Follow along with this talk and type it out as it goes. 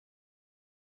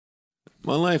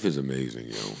My life is amazing,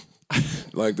 yo.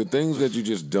 Like, the things that you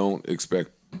just don't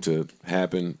expect to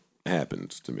happen,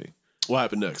 happens to me. What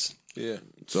happened next? Yeah.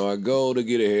 So I go to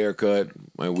get a haircut,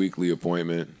 my weekly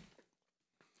appointment,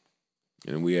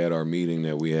 and we had our meeting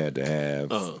that we had to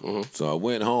have. So I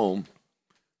went home,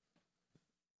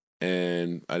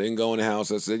 and I didn't go in the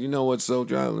house. I said, you know what, so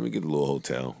dry, let me get a little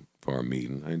hotel for our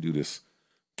meeting. I didn't do this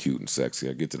cute and sexy.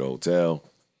 I get to the hotel.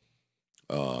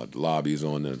 The lobby is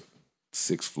on the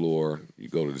 6th floor. You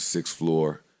go to the 6th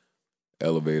floor.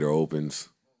 Elevator opens.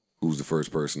 Who's the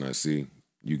first person I see?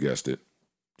 You guessed it.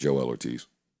 Joel Ortiz.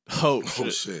 Oh, Oh,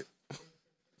 shit.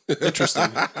 Interesting.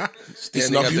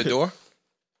 Standing at the door?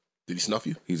 Did he snuff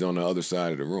you? He's on the other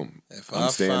side of the room. If I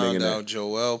found out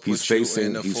Joel put he's you facing-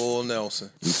 in the he's- full Nelson.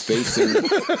 He's facing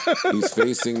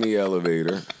the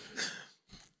elevator.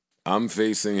 I'm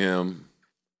facing him.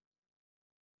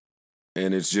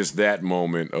 And it's just that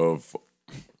moment of,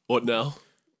 What now?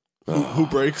 Who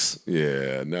breaks?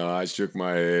 yeah, no, I shook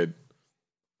my head.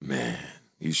 Man,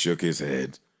 he shook his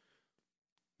head.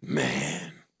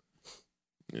 Man.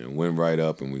 And went right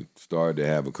up and we started to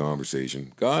have a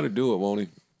conversation. God to do it, won't he?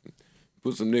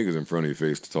 Put some niggas in front of your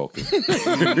face to talk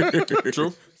to.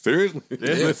 True. Seriously? Yeah.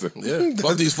 Listen. Yeah.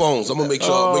 Fuck these phones. I'm going to make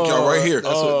y'all right here.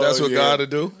 That's what yeah. God to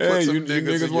do. Hey, Put some you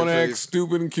niggas in want to your act face.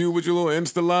 stupid and cute with your little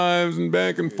Insta lives and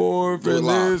back and forth Do it and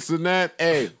live. this and that.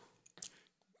 Hey,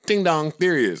 ding dong,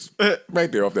 there he is.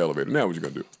 Right there off the elevator. Now what you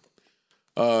gonna do?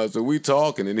 So we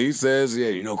talking and he says, yeah,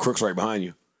 you know Crook's right behind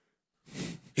you.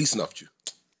 He snuffed you.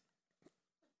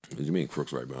 What do you mean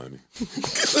Crook's right behind me? The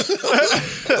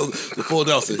full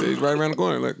Nelson. He's right around the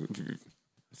corner. Like, I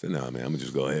said, nah, man, I'm gonna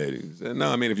just go ahead. He said,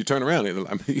 no, I mean, if you turn around,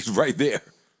 he's right there.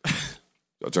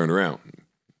 So I turned around.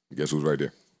 Guess who's right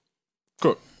there?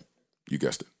 Crook. You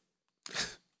guessed it.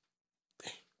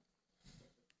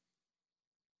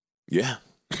 Yeah.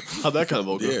 How'd that kind of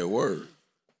go? Yeah, word.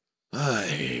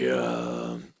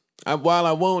 While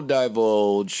I won't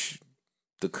divulge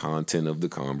the content of the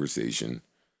conversation,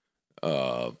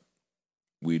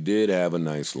 we did have a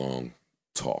nice long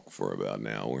talk for about an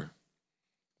hour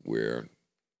where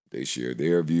they shared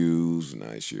their views and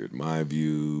I shared my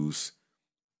views.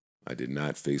 I did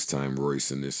not FaceTime Royce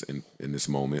in this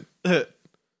moment. I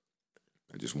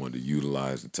just wanted to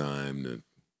utilize the time to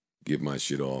get my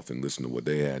shit off and listen to what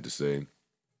they had to say.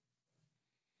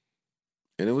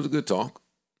 And it was a good talk.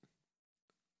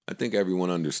 I think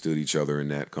everyone understood each other in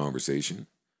that conversation.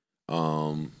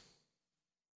 I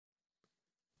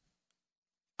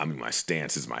mean, my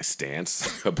stance is my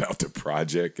stance about the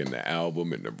project and the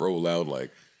album and the rollout,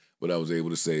 like what I was able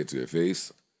to say it to their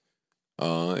face.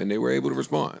 And they were able to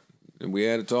respond. And we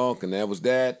had a talk, and that was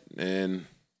that. And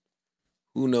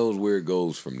who knows where it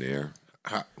goes from there.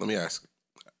 Let me ask.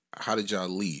 How did y'all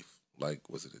leave? Like,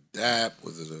 was it a dap?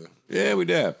 Was it a... Yeah, we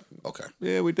dapped. Okay.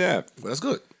 Yeah, we dapped. Well, that's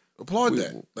good. Applaud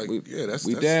that. Like, that's...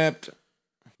 dapped.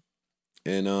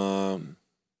 And,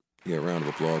 yeah, round of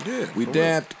applause. Yeah, we for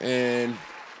dapped, and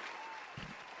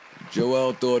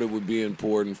Joel thought it would be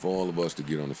important for all of us to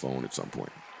get on the phone at some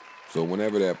point. So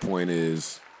whenever that point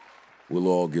is, we'll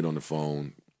all get on the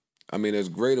phone. I mean, as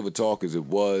great of a talk as it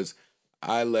was,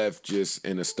 I left just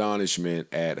in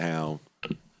astonishment at how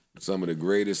some of the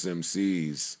greatest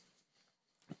MCs,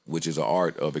 which is an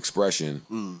art of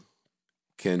expression,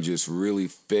 can just really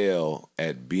fail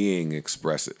at being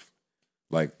expressive.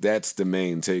 Like, that's the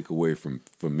main takeaway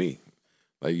for me.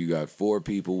 Like, you got 4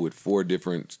 people with 4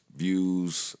 different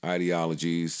views,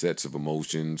 ideologies, sets of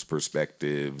emotions,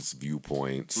 perspectives,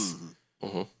 viewpoints.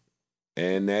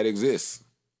 And that exists.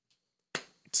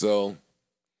 So,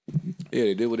 yeah,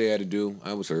 they did what they had to do.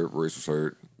 I was hurt. Royce was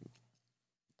hurt.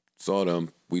 Saw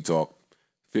them. We talked.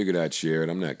 Figured I'd share it.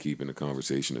 I'm not keeping the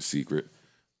conversation a secret.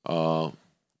 And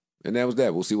that was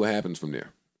that. We'll see what happens from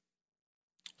there.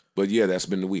 But, yeah, that's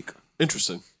been the week.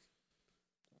 Interesting.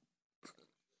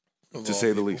 To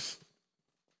say the least.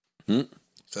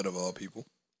 Instead of all people.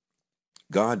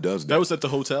 God does that. That was at the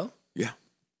hotel? Yeah.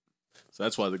 So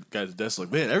that's why the guy at the desk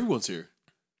like, man, everyone's here.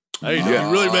 I didn't know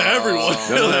you really meant everyone.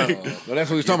 No, that's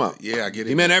what he's talking about. Yeah, I get it.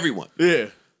 He meant everyone. Yeah.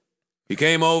 He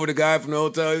came over, the guy from the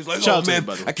hotel. He was like, Shout oh, out to man, him,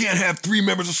 by the way. I can't have 3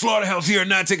 members of Slaughterhouse here and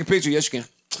not take a picture. Yes, you can.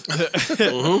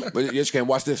 But yes, you can.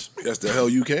 Watch this. That's the hell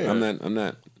you can. I'm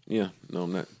not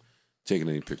taking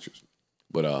any pictures.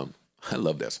 But I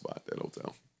love that spot, that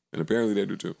hotel. And apparently they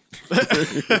do too.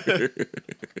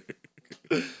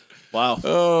 Wow.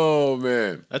 Oh,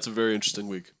 man. That's a very interesting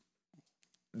week.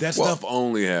 That stuff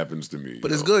only happens to me.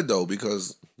 But it's good, though,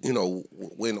 because, you know,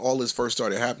 when all this first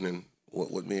started happening,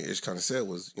 what me and Ish kind of said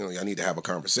was, you know, y'all need to have a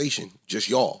conversation, just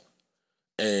y'all.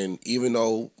 And even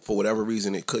though, for whatever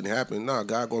reason, it couldn't happen,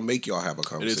 God gonna make y'all have a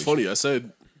conversation. And it's funny. I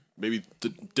said, maybe the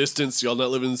distance, y'all not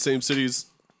living in the same city is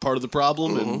part of the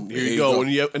problem. And here you go. When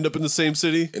you end up in the same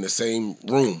city. In the same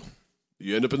room.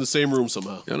 You end up in the same room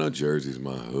somehow. You know, Jersey's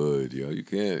my hood, yo. You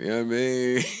can't, you know what I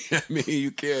mean? I mean,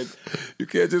 you can't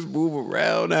just move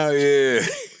around out here.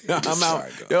 I'm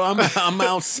outside. Yo.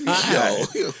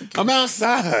 I'm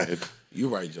outside. You're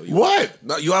right, Joe. What?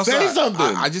 No, you outside. Say something.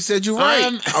 I just said you're right.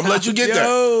 I'm gonna let you get there.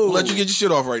 I'm let you get your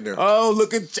shit off right now. Oh,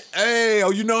 look at hey! Oh,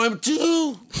 you know him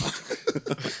too.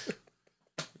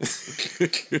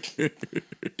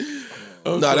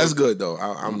 No, that's good though.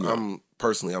 I'm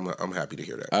personally, I'm happy to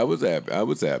hear that. I was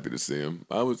happy to see him.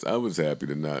 I was happy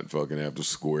to not fucking have to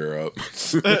square up.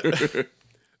 It's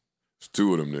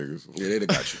two of them niggas. Yeah, they'd have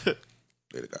got you.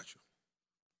 They'd have got you.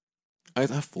 I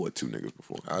fought two niggas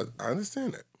before. I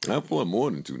understand that. I fought more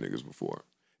than two niggas before.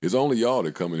 It's only y'all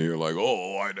that come in here like,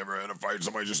 oh, I never had a fight.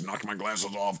 Somebody just knocked my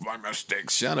glasses off by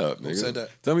mistake. Shut up, nigga. Who said that?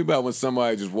 Tell me about when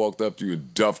somebody just walked up to you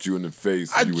and duffed you in the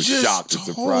face. I And you were just shocked and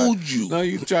surprised. told you. No,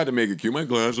 you tried to make it cute. My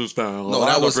glasses down. No,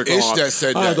 that was Ish that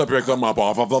said I had to that. pick them up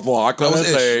off of the floor. I couldn't was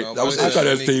Ish. say. That was I Ish. got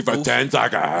his teeth for 10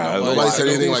 seconds. Nobody said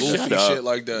anything like Goofy that. shit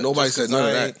like that. Nobody Just said 'cause none of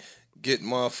I that. ain't Get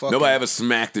motherfucking. Nobody ever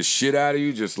smacked the shit out of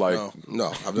you, just like.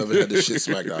 No, I've never had this shit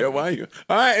smacked out. Yeah, why you?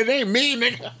 All right, it ain't me,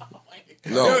 nigga.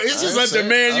 No, Yo, it's just like the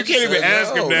man. You can't even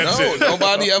ask him that shit.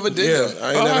 Nobody ever did yeah, that.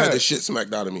 I ain't never had this shit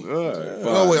smacked out of me.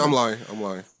 No, wait, I'm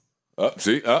lying.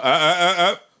 See,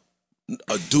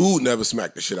 A dude never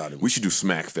smacked the shit out of me. we should do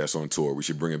Smack Fest on tour. We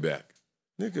should bring it back.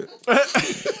 Nigga.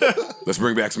 Let's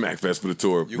bring back Smack Fest for the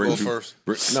tour. You go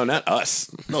first. No, not us.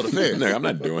 No, the fans. No, I'm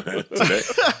not doing that today.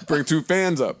 Bring two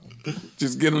fans up.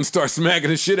 Just get them to start smacking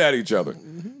the shit out of each other.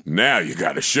 Now you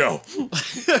got a show.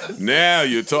 Now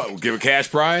you talk. Give a cash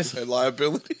prize. And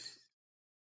liability.